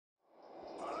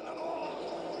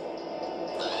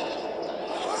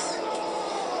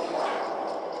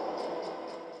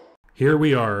Here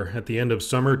we are at the end of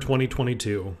summer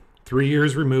 2022, 3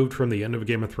 years removed from the end of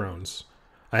Game of Thrones.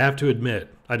 I have to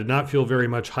admit, I did not feel very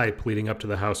much hype leading up to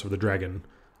the House of the Dragon.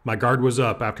 My guard was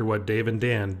up after what Dave and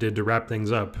Dan did to wrap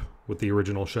things up with the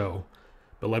original show.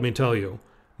 But let me tell you,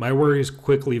 my worries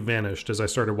quickly vanished as I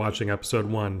started watching episode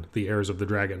 1, The Heirs of the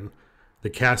Dragon.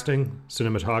 The casting,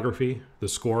 cinematography, the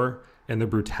score, and the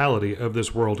brutality of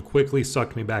this world quickly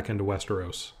sucked me back into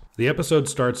Westeros. The episode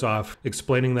starts off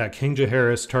explaining that King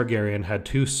Jaehaerys Targaryen had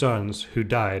 2 sons who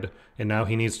died, and now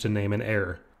he needs to name an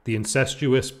heir. The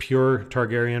incestuous, pure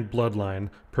Targaryen bloodline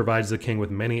provides the king with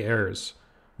many heirs,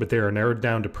 but they are narrowed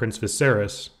down to Prince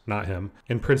Viserys, not him,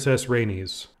 and Princess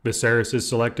Rhaenys. Viserys is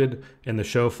selected, and the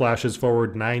show flashes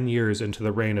forward 9 years into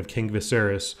the reign of King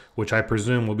Viserys, which I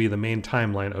presume will be the main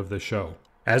timeline of the show.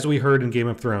 As we heard in Game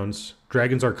of Thrones,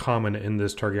 dragons are common in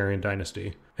this Targaryen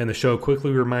dynasty, and the show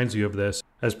quickly reminds you of this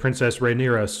as Princess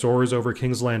Rhaenyra soars over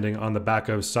King's Landing on the back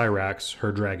of Syrax,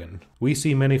 her dragon. We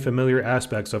see many familiar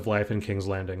aspects of life in King's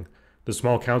Landing. The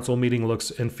small council meeting looks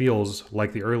and feels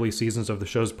like the early seasons of the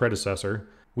show's predecessor.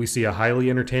 We see a highly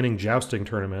entertaining jousting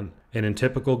tournament, and in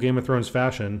typical Game of Thrones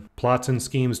fashion, plots and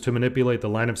schemes to manipulate the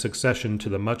line of succession to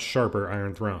the much sharper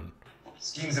Iron Throne.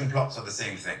 Schemes and plots are the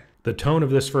same thing. The tone of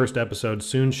this first episode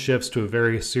soon shifts to a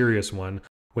very serious one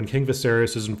when King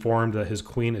Viserys is informed that his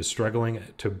queen is struggling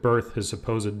to birth his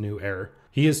supposed new heir.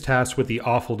 He is tasked with the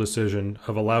awful decision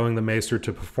of allowing the maester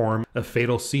to perform a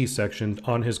fatal C-section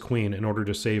on his queen in order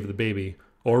to save the baby,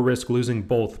 or risk losing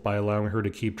both by allowing her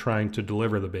to keep trying to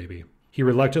deliver the baby. He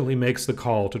reluctantly makes the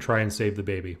call to try and save the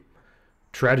baby.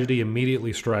 Tragedy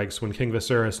immediately strikes when King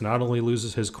Viserys not only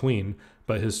loses his queen,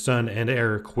 but his son and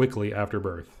heir quickly after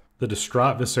birth. The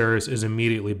distraught Viserys is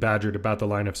immediately badgered about the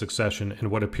line of succession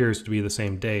in what appears to be the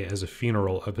same day as a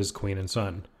funeral of his queen and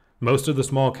son. Most of the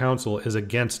small council is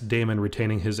against Daemon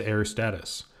retaining his heir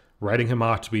status, writing him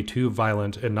off to be too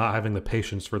violent and not having the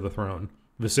patience for the throne.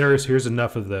 Viserys hears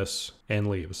enough of this and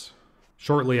leaves.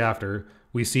 Shortly after,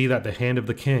 we see that the Hand of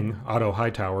the King, Otto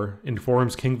Hightower,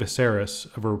 informs King Viserys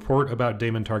of a report about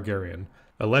Daemon Targaryen.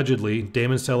 Allegedly,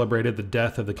 Daemon celebrated the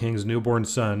death of the king's newborn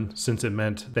son since it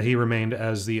meant that he remained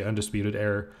as the undisputed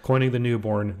heir, coining the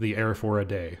newborn the heir for a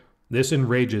day. This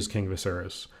enrages King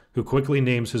Viserys, who quickly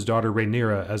names his daughter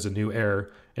Rhaenyra as the new heir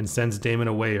and sends Daemon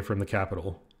away from the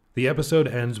capital. The episode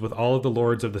ends with all of the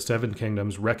lords of the Seven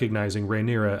Kingdoms recognizing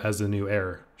Rhaenyra as the new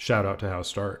heir, shout out to House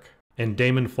Stark, and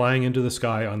Daemon flying into the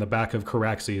sky on the back of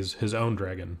Caraxes, his own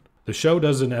dragon. The show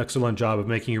does an excellent job of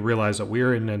making you realize that we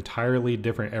are in an entirely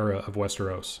different era of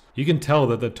Westeros. You can tell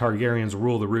that the Targaryens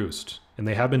rule the roost, and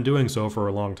they have been doing so for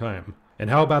a long time.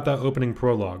 And how about that opening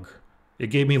prologue?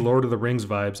 It gave me Lord of the Rings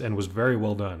vibes and was very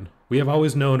well done. We have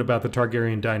always known about the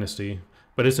Targaryen dynasty,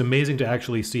 but it's amazing to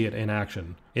actually see it in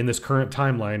action. In this current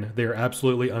timeline, they are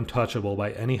absolutely untouchable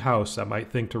by any house that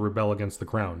might think to rebel against the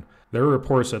crown. There are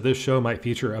reports that this show might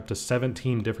feature up to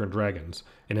 17 different dragons,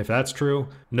 and if that's true,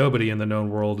 nobody in the known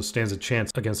world stands a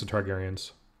chance against the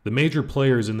Targaryens. The major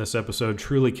players in this episode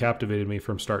truly captivated me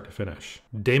from start to finish.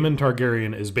 Daemon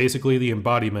Targaryen is basically the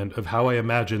embodiment of how I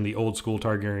imagine the old school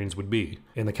Targaryens would be,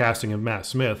 and the casting of Matt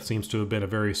Smith seems to have been a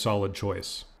very solid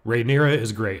choice. Rhaenyra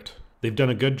is great. They've done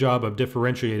a good job of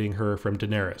differentiating her from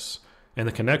Daenerys, and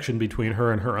the connection between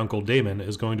her and her uncle Daemon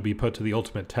is going to be put to the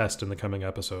ultimate test in the coming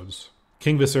episodes.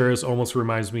 King Viserys almost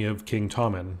reminds me of King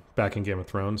Tommen back in Game of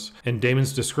Thrones, and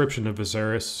Daemon's description of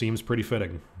Viserys seems pretty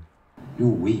fitting. You're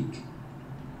weak,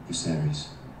 Viserys.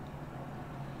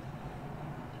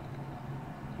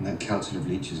 And that council of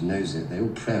leeches knows it. They all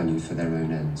prey on you for their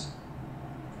own ends.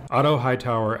 Otto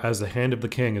Hightower as the Hand of the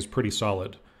King is pretty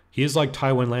solid. He is like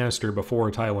Tywin Lannister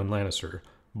before Tywin Lannister,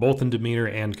 both in demeanor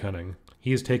and cunning.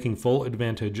 He is taking full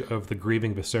advantage of the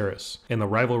grieving Viserys, and the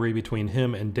rivalry between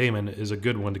him and Daemon is a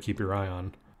good one to keep your eye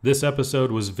on. This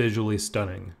episode was visually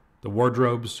stunning. The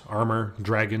wardrobes, armor,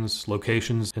 dragons,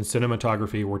 locations, and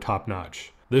cinematography were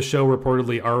top-notch. This show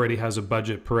reportedly already has a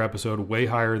budget per episode way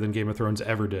higher than Game of Thrones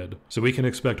ever did, so we can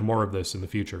expect more of this in the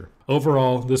future.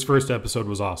 Overall, this first episode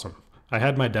was awesome. I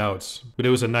had my doubts, but it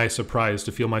was a nice surprise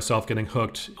to feel myself getting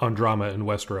hooked on drama in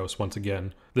Westeros once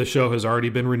again. This show has already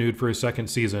been renewed for a second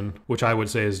season, which I would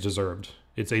say is deserved.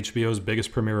 It's HBO's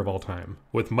biggest premiere of all time.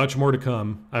 With much more to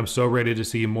come, I'm so ready to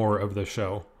see more of this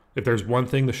show. If there's one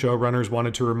thing the showrunners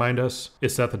wanted to remind us,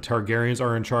 it's that the Targaryens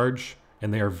are in charge,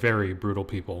 and they are very brutal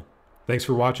people. Thanks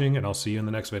for watching, and I'll see you in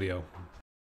the next video.